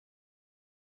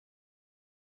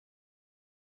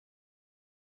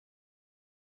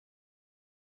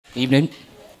Evening.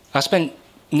 I spent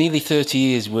nearly 30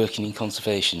 years working in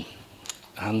conservation,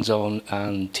 hands-on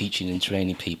and teaching and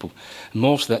training people.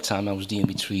 Most of that time I was dealing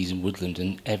with trees and woodland,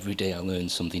 and every day I learned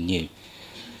something new.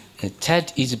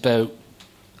 TED is about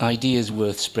ideas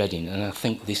worth spreading, and I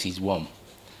think this is one.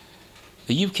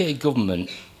 The UK government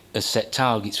has set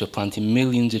targets for planting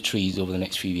millions of trees over the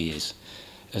next few years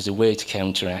as a way to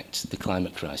counteract the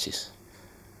climate crisis.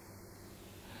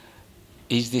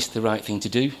 Is this the right thing to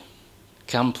do?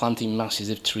 Can planting masses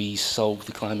of trees solve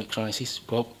the climate crisis?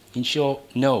 Well, in short,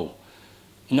 no.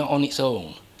 Not on its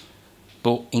own.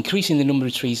 But increasing the number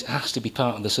of trees has to be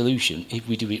part of the solution if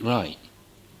we do it right.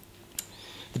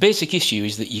 The basic issue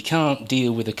is that you can't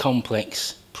deal with a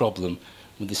complex problem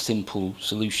with a simple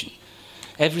solution.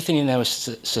 Everything in our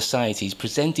society is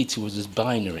presented to us as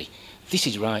binary. This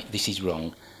is right, this is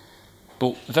wrong.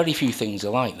 But very few things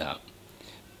are like that.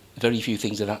 Very few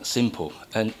things are that simple,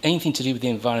 and anything to do with the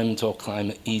environment or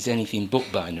climate is anything but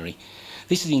binary.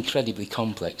 This is incredibly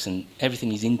complex, and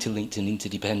everything is interlinked and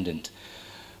interdependent.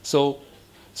 So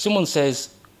someone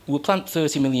says, we'll plant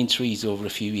 30 million trees over a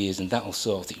few years and that'll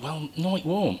sort it. Well, no, it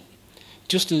won't.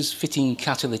 Just as fitting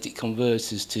catalytic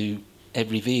converters to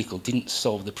every vehicle didn't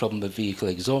solve the problem of vehicle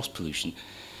exhaust pollution,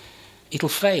 it'll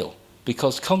fail,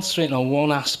 because concentrating on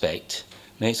one aspect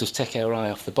makes us take our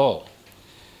eye off the ball.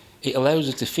 It allows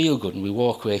us to feel good and we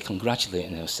walk away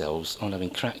congratulating ourselves on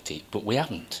having cracked it, but we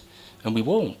haven't, and we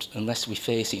won't unless we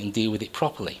face it and deal with it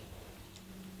properly.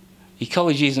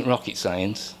 Ecology isn't rocket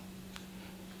science.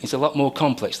 It's a lot more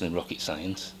complex than rocket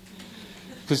science.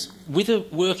 Because with a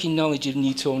working knowledge of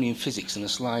Newtonian physics and a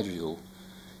slide rule,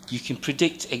 you can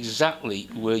predict exactly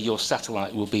where your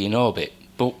satellite will be in orbit.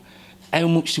 But how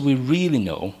much do we really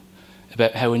know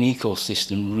about how an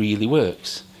ecosystem really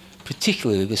works?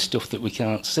 Particularly the stuff that we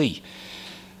can't see.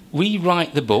 We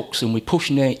write the books and we push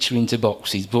nature into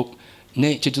boxes, but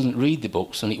nature doesn't read the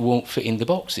books and it won't fit in the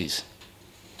boxes.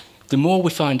 The more we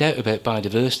find out about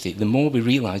biodiversity, the more we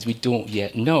realise we don't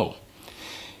yet know.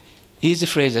 Here's a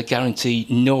phrase I guarantee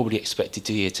nobody expected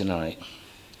to hear tonight.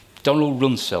 Donald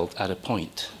Rumsfeld had a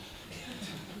point.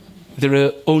 There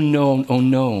are unknown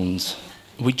unknowns.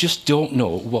 We just don't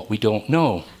know what we don't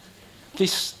know.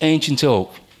 This ancient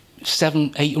oak,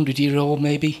 700-800-year-old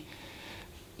maybe.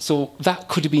 So that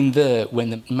could have been there when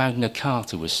the Magna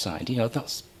Carta was signed. You know,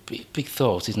 that's a big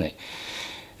thought, isn't it?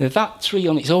 Now, that tree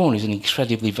on its own is an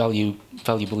incredibly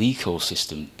valuable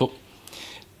ecosystem, but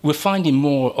we're finding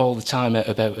more all the time out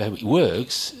about how it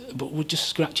works, but we're just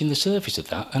scratching the surface of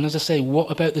that. And as I say,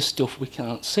 what about the stuff we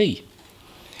can't see?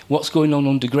 What's going on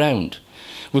underground?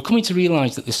 We're coming to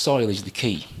realise that the soil is the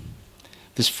key.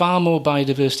 There's far more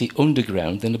biodiversity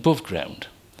underground than above ground.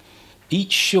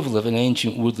 Each shovel of an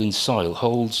ancient woodland soil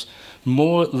holds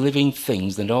more living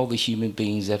things than all the human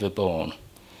beings ever born.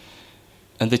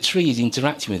 And the tree is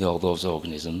interacting with all those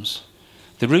organisms.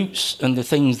 The roots and the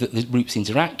things that the roots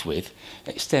interact with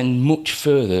extend much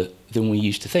further than we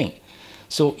used to think.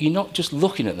 So you're not just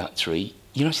looking at that tree,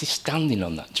 you're actually standing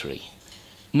on that tree.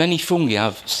 Many fungi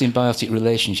have symbiotic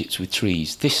relationships with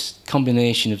trees. This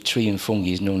combination of tree and fungi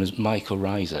is known as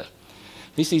mycorrhiza.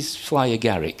 This is fly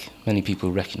agaric, many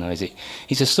people recognise it.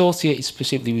 It's associated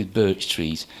specifically with birch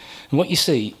trees. And what you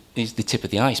see is the tip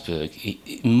of the iceberg.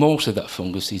 Most of that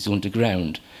fungus is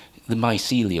underground, the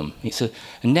mycelium. It's a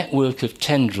network of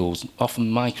tendrils,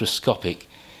 often microscopic,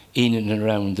 in and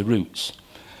around the roots.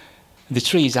 The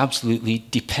tree is absolutely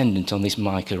dependent on this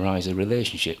mycorrhiza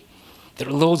relationship. There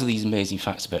are loads of these amazing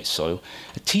facts about soil.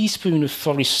 A teaspoon of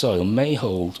forest soil may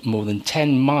hold more than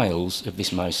 10 miles of this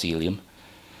mycelium,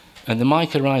 and the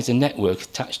mycorrhiza network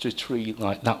attached to a tree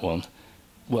like that one,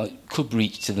 well, it could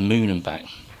reach to the moon and back.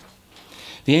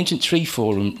 The Ancient Tree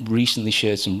Forum recently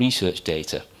shared some research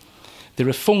data. There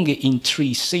are fungi in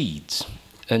tree seeds,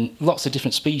 and lots of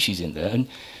different species in there, and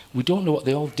we don't know what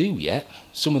they all do yet.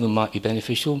 Some of them might be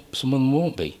beneficial, some of them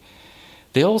won't be.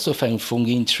 They also found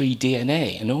fungi in tree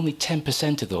DNA, and only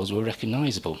 10% of those were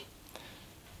recognisable.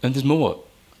 And there's more.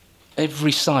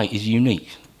 Every site is unique.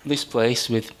 This place,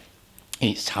 with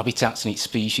its habitats and its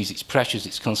species, its pressures,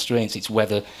 its constraints, its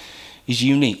weather, is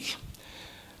unique.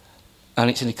 And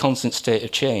it's in a constant state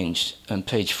of change. And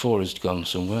page 4 has gone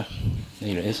somewhere.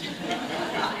 There it is.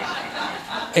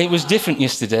 It was different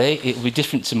yesterday, it will be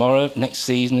different tomorrow, next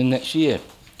season and next year.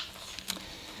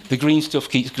 The green stuff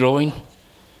keeps growing,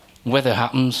 weather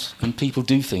happens, and people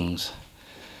do things.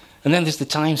 And then there's the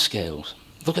time scales.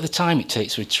 Look at the time it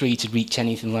takes for a tree to reach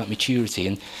anything like maturity,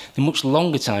 and the much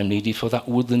longer time needed for that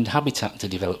woodland habitat to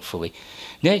develop fully.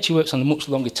 Nature works on a much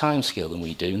longer time scale than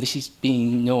we do, and this is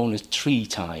being known as tree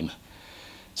time.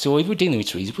 So if we're dealing with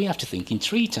trees, we have to think in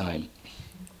tree time,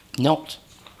 not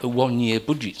a 1-year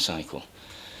budget cycle.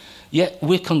 Yet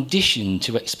we're conditioned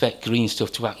to expect green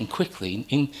stuff to happen quickly.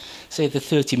 In, say, the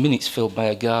 30 minutes filled by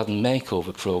a garden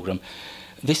makeover programme,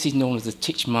 this is known as the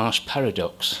Titchmarsh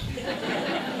paradox.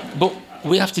 But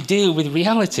we have to deal with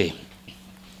reality.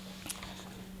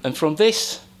 And from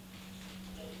this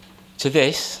to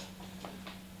this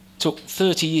took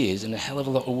 30 years and a hell of a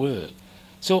lot of work.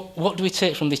 So what do we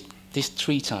take from this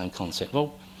tree time concept?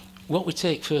 Well, what we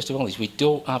take first of all is we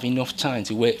don't have enough time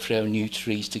to wait for our new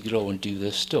trees to grow and do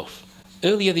their stuff.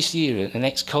 Earlier this year, an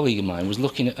ex-colleague of mine was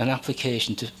looking at an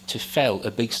application to fell a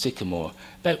big sycamore,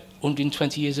 about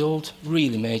 120 years old,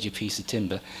 really major piece of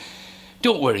timber.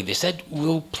 Don't worry, they said,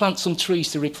 we'll plant some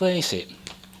trees to replace it.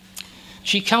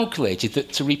 She calculated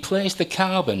that to replace the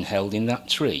carbon held in that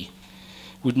tree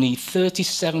would need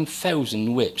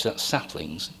 37,000 whips, that's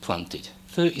saplings, planted.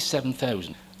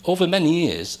 37,000. Over many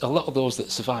years, a lot of those that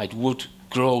survived would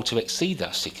grow to exceed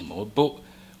that sycamore, but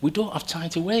we don't have time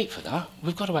to wait for that.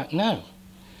 We've got to act now.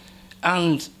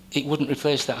 And it wouldn't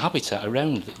replace that habitat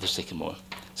around the sycamore.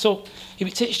 So if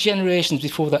it takes generations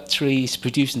before that tree is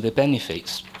producing the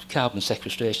benefits, carbon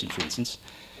sequestration for instance,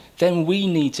 then we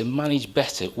need to manage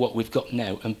better what we've got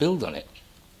now and build on it.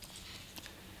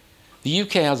 The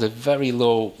UK has a very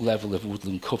low level of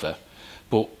woodland cover,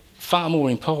 but far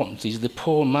more important is the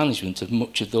poor management of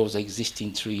much of those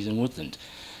existing trees and woodland.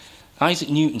 Isaac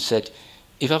Newton said,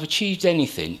 if I've achieved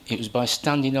anything, it was by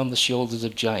standing on the shoulders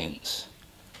of giants.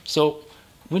 So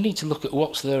we need to look at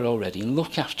what's there already and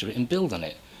look after it and build on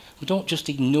it. We don't just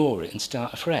ignore it and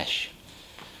start afresh.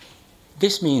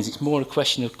 This means it's more a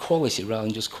question of quality rather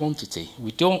than just quantity.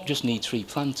 We don't just need tree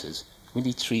planters, we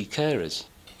need tree carers.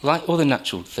 Like other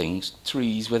natural things,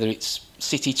 trees, whether it's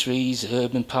city trees,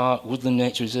 urban park, woodland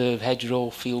nature reserve, hedgerow,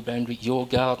 field boundary, your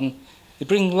garden, they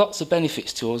bring lots of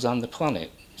benefits to us and the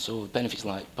planet. So benefits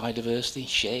like biodiversity,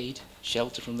 shade,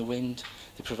 shelter from the wind,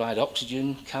 they provide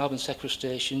oxygen, carbon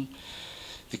sequestration,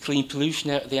 they clean pollution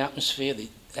out of the atmosphere, they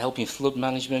help in flood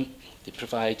management, they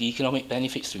provide economic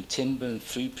benefits through timber and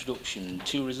food production and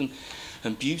tourism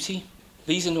and beauty.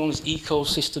 These are known as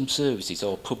ecosystem services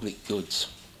or public goods.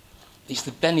 It's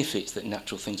the benefits that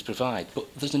natural things provide. But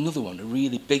there's another one, a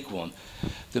really big one,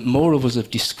 that more of us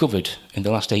have discovered in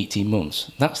the last 18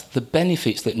 months. That's the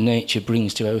benefits that nature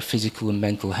brings to our physical and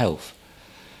mental health.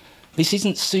 This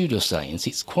isn't pseudoscience,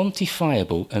 it's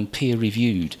quantifiable and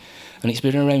peer-reviewed, and it's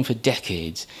been around for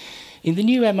decades. In the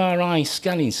new MRI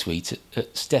scanning suite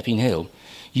at Stepping Hill,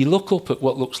 you look up at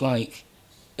what looks like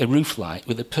a roof light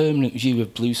with a permanent view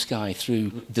of blue sky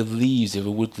through the leaves of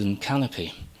a woodland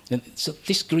canopy. And so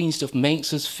this green stuff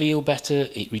makes us feel better,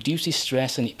 it reduces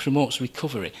stress and it promotes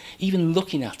recovery. Even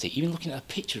looking at it, even looking at a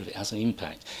picture of it has an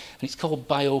impact. And it's called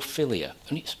biophilia,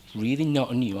 and it's really not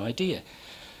a new idea.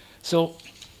 So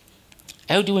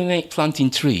how do we make planting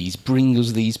trees bring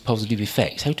us these positive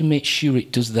effects? How to make sure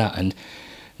it does that and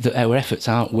that our efforts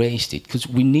aren't wasted? Because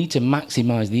we need to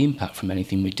maximise the impact from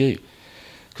anything we do,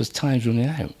 because time's running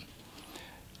out.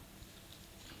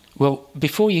 Well,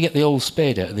 before you get the old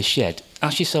spade out of the shed,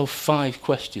 ask yourself 5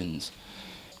 questions.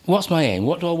 What's my aim?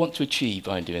 What do I want to achieve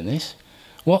by doing this?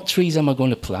 What trees am I going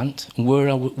to plant?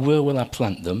 Where will I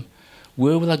plant them?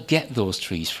 Where will I get those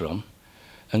trees from?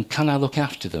 And can I look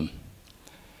after them?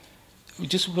 We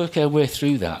just work our way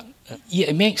through that. Yeah,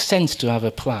 it makes sense to have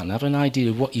a plan, have an idea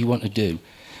of what you want to do,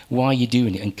 why you're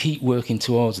doing it, and keep working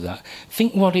towards that.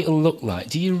 Think what it'll look like.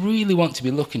 Do you really want to be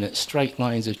looking at straight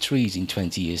lines of trees in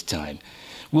 20 years' time?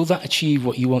 Will that achieve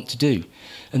what you want to do?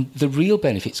 And the real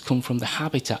benefits come from the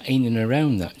habitat in and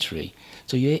around that tree.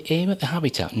 So you aim at the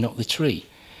habitat, not the tree.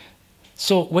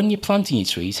 So when you're planting your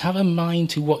trees, have a mind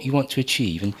to what you want to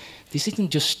achieve. And this isn't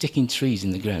just sticking trees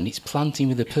in the ground, it's planting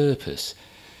with a purpose.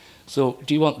 So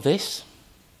do you want this?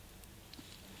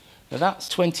 Now that's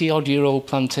 20-odd-year-old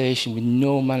plantation with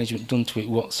no management done to it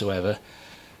whatsoever.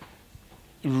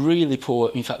 Really poor,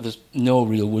 in fact there's no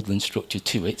real woodland structure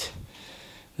to it.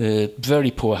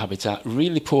 Very poor habitat,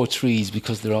 really poor trees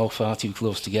because they're all far too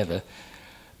close together,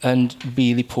 and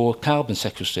really poor carbon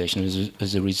sequestration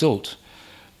as a result.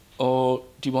 Or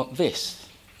do you want this?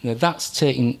 Now that's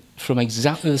taken from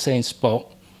exactly the same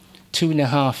spot,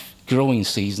 2.5 growing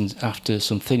seasons after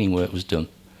some thinning work was done.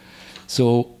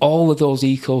 So all of those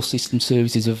ecosystem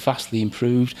services have vastly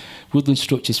improved. Woodland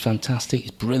structure is fantastic,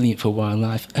 it's brilliant for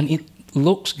wildlife, and it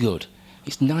looks good.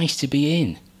 It's nice to be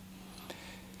in.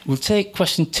 We'll take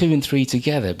question 2 and 3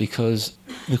 together because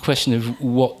the question of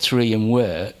what tree and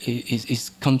where is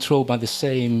controlled by the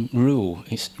same rule.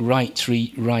 It's right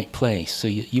tree, right place. So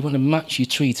you want to match your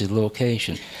tree to the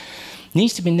location.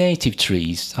 needs to be native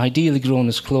trees, ideally grown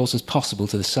as close as possible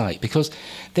to the site, because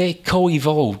they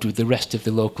co-evolved with the rest of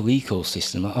the local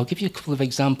ecosystem. I'll give you a couple of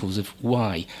examples of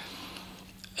why.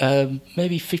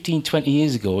 Maybe 15, 20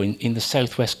 years ago in the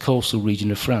southwest coastal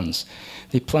region of France,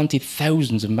 they planted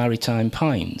thousands of maritime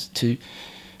pines to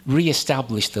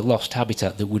re-establish the lost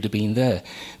habitat that would have been there.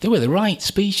 They were the right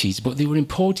species, but they were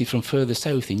imported from further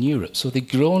south in Europe, so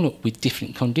they'd grown up with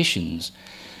different conditions.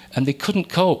 And they couldn't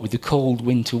cope with the cold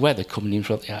winter weather coming in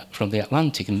from the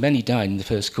Atlantic, and many died in the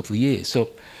first couple of years. So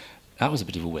that was a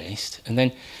bit of a waste. And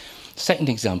then, second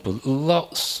example,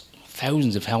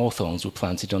 thousands of hawthorns were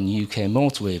planted on UK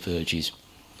motorway verges.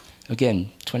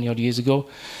 Again, 20 odd years ago.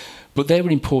 But they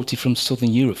were imported from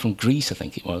southern Europe, from Greece, I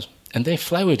think it was. And they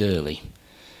flowered early.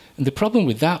 And the problem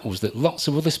with that was that lots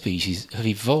of other species have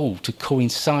evolved to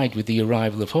coincide with the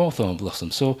arrival of hawthorn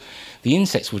blossom. So the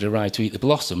insects would arrive to eat the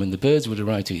blossom and the birds would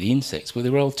arrive to eat the insects, but they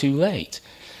were all too late.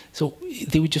 So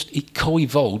it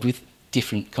co-evolved with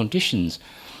different conditions.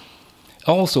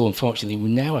 Also, unfortunately, we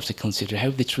now have to consider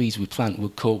how the trees we plant will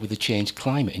cope with the changed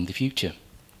climate in the future.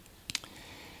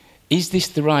 Is this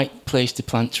the right place to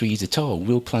plant trees at all?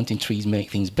 Will planting trees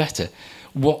make things better?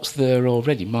 What's there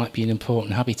already might be an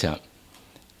important habitat.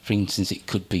 For instance, it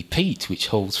could be peat, which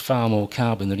holds far more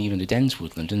carbon than even a dense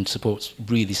woodland and supports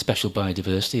really special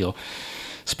biodiversity, or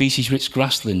species-rich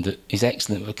grassland that is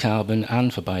excellent for carbon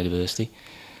and for biodiversity.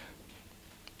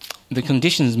 The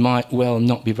conditions might well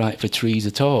not be right for trees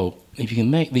at all. If you can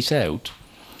make this out,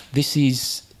 this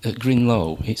is at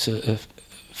Grinlow. It's a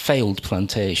failed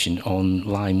plantation on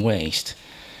lime waste.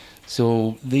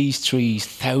 So these trees,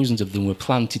 thousands of them, were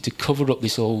planted to cover up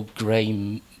this old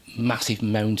grey massive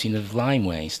mountain of lime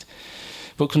waste.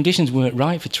 But conditions weren't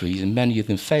right for trees, and many of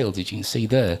them failed, as you can see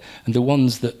there. And the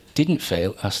ones that didn't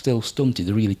fail are still stunted,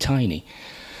 they're really tiny.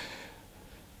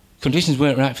 Conditions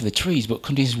weren't right for the trees, but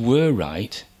conditions were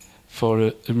right for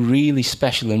a really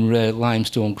special and rare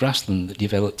limestone grassland that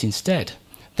developed instead.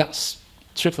 That's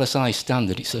SSI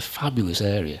standard, it's a fabulous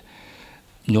area.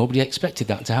 Nobody expected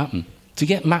that to happen. To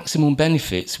get maximum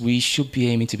benefits, we should be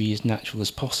aiming to be as natural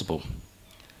as possible.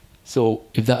 So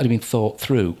if that had been thought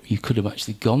through, you could have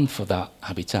actually gone for that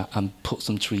habitat and put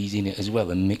some trees in it as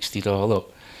well and mixed it all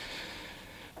up.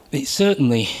 It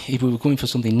certainly, if we were going for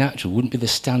something natural, wouldn't be the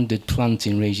standard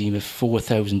planting regime of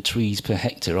 4,000 trees per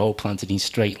hectare, all planted in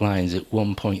straight lines at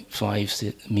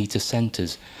 1.5 metre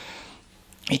centres.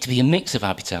 It'd be a mix of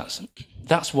habitats.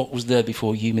 That's what was there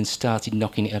before humans started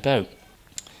knocking it about.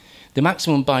 The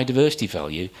maximum biodiversity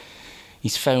value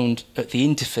is found at the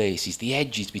interfaces, the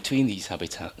edges between these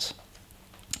habitats.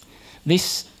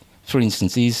 This, for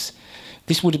instance,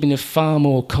 this would have been a far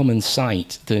more common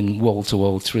site than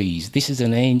wall-to-wall trees. This is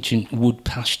an ancient wood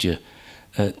pasture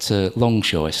at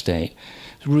Longshore Estate.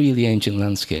 It's a really ancient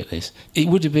landscape, this. It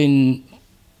would have been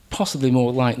possibly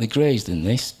more lightly grazed than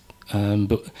this,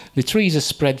 but the trees are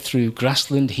spread through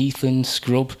grassland, heathland,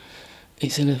 scrub.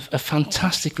 It's in a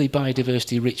fantastically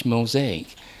biodiversity-rich mosaic.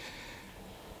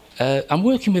 I'm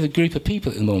working with a group of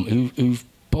people at the moment who've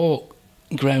bought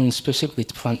ground specifically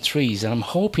to plant trees, and I'm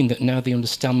hoping that now they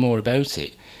understand more about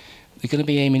it, they're going to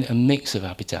be aiming at a mix of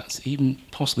habitats, even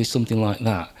possibly something like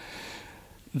that.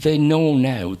 They know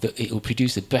now that it will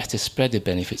produce a better spread of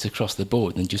benefits across the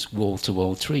board than just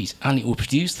wall-to-wall trees, and it will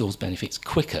produce those benefits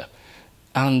quicker,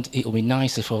 and it will be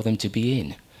nicer for them to be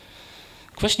in.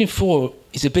 Question 4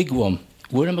 is a big one.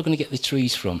 Where am I going to get the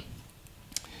trees from?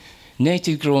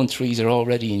 Native grown trees are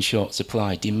already in short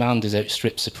supply. Demand has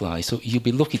outstripped supply, so you'll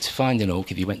be lucky to find an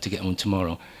oak if you went to get one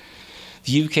tomorrow.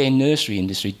 The UK nursery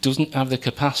industry doesn't have the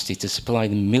capacity to supply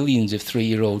the millions of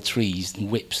 3-year-old trees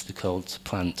and whips they're called to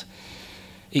plant.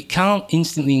 It can't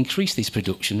instantly increase this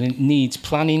production, and it needs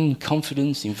planning,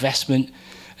 confidence, investment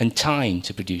and time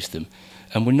to produce them.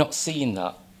 And we're not seeing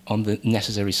that on the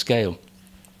necessary scale.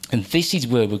 And this is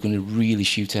where we're going to really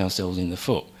shoot ourselves in the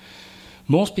foot.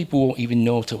 Most people won't even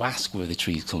know to ask where the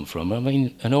trees come from. I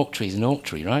mean, an oak tree is an oak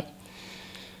tree, right?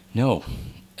 No.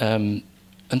 And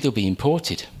they'll be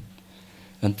imported.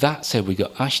 And that's how we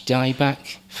got ash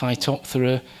dieback,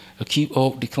 Phytophthora, acute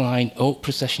oak decline, oak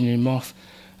processionary moth,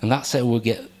 and that's how we'll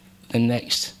get the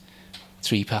next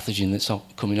tree pathogen that's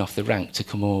coming off the rank to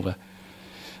come over.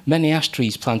 Many ash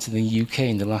trees planted in the UK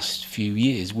in the last few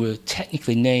years were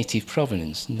technically native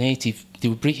provenance. They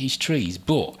were British trees,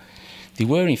 but they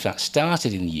were in fact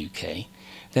started in the UK,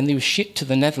 then they were shipped to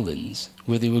the Netherlands,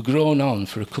 where they were grown on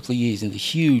for a couple of years in the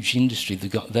huge industry they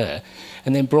got there,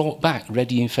 and then brought back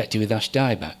ready infected with ash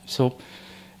dieback. So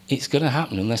it's going to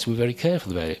happen unless we're very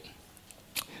careful about it.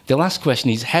 The last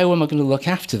question is, how am I going to look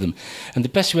after them? And the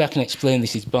best way I can explain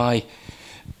this is by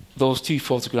those 2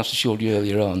 photographs I showed you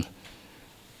earlier on.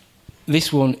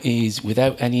 This one is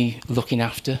without any looking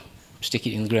after. Stick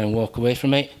it in the ground, walk away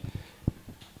from it.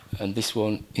 And this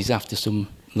one is after some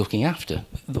looking after.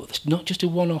 It's not just a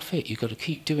one-off hit. You've got to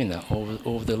keep doing that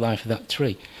over the life of that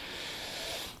tree.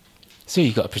 So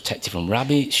you've got to protect it from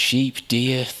rabbits, sheep,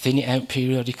 deer, thin it out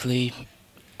periodically,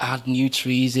 add new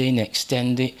trees in,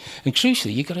 extend it, and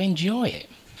crucially, you've got to enjoy it.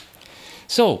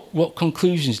 So, what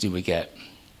conclusions do we get?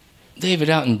 David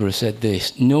Attenborough said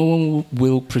this: no one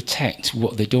will protect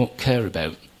what they don't care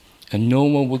about, and no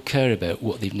one will care about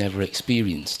what they've never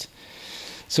experienced.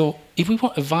 So, if we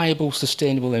want a viable,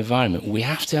 sustainable environment, we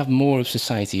have to have more of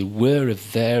society aware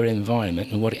of their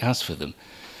environment and what it has for them,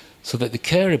 so that they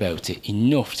care about it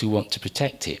enough to want to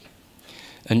protect it.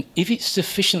 And if it's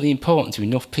sufficiently important to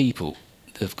enough people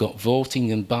that have got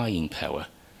voting and buying power,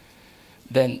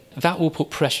 then that will put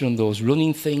pressure on those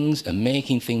running things and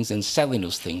making things and selling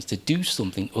us things to do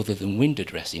something other than window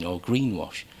dressing or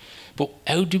greenwash. But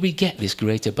how do we get this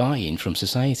greater buy-in from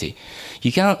society?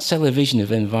 You can't sell a vision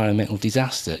of environmental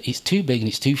disaster. It's too big and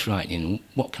it's too frightening.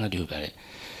 What can I do about it?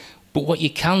 But what you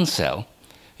can sell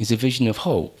is a vision of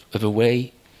hope, of a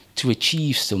way to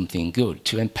achieve something good,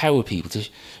 to empower people, to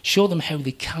show them how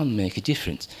they can make a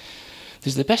difference.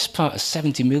 There's the best part of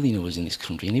 70 million of us in this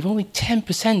country, and if only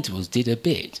 10% of us did a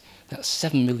bit, that's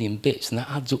 7 million bits, and that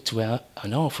adds up to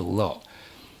an awful lot.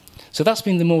 So that's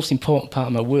been the most important part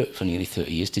of my work for nearly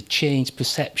 30 years, to change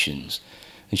perceptions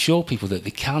and show people that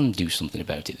they can do something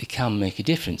about it, they can make a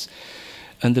difference.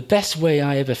 And the best way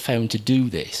I ever found to do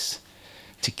this,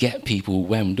 to get people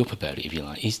wound up about it, if you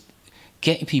like, is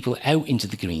getting people out into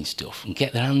the green stuff and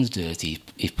get their hands dirty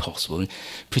if possible, and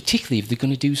particularly if they're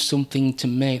going to do something to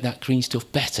make that green stuff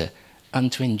better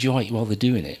and to enjoy it while they're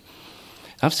doing it.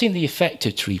 I've seen the effect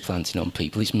of tree planting on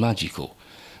people. It's magical.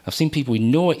 I've seen people with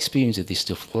no experience of this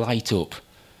stuff light up.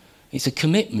 It's a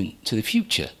commitment to the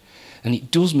future, and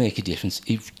it does make a difference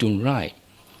if done right.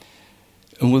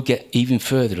 And we'll get even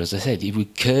further, as I said, if we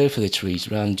care for the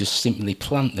trees rather than just simply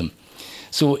plant them.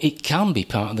 So it can be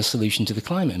part of the solution to the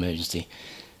climate emergency.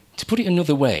 To put it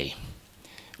another way,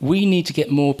 we need to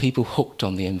get more people hooked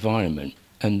on the environment,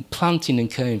 and planting and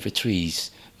caring for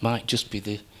trees might just be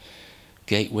the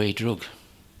gateway drug.